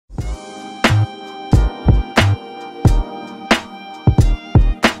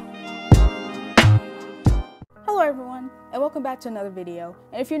Hello everyone, and welcome back to another video.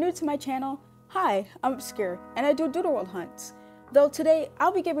 And if you're new to my channel, hi, I'm Obscure, and I do Doodle World hunts. Though today,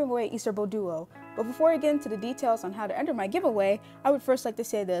 I'll be giving away Easter Bow Duo. But before I get into the details on how to enter my giveaway, I would first like to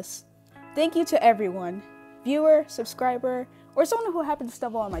say this. Thank you to everyone, viewer, subscriber, or someone who happened to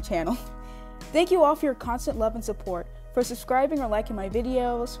stumble on my channel. Thank you all for your constant love and support, for subscribing or liking my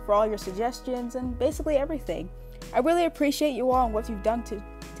videos, for all your suggestions, and basically everything. I really appreciate you all and what you've done to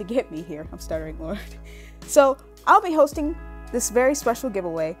get me here. I'm stuttering, Lord. So, I'll be hosting this very special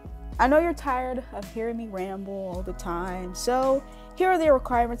giveaway. I know you're tired of hearing me ramble all the time, so here are the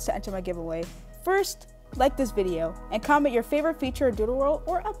requirements to enter my giveaway. First, like this video and comment your favorite feature of Doodle World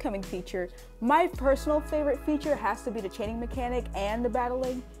or upcoming feature. My personal favorite feature has to be the chaining mechanic and the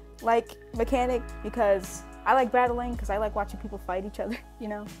battling mechanic, because I like battling because I like watching people fight each other, you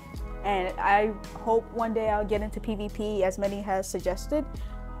know? And I hope one day I'll get into PvP as many has suggested.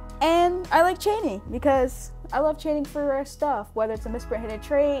 And I like chaining because I love chaining for rare stuff, whether it's a misprint hidden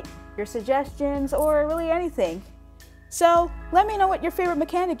trait, your suggestions, or really anything. So let me know what your favorite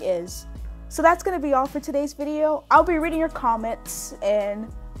mechanic is. So that's going to be all for today's video. I'll be reading your comments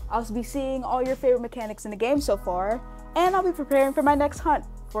and I'll be seeing all your favorite mechanics in the game so far. And I'll be preparing for my next hunt,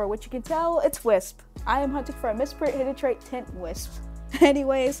 for which you can tell it's Wisp. I am hunting for a misprint hidden trait tint Wisp.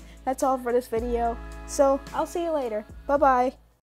 Anyways, that's all for this video. So I'll see you later. Bye bye.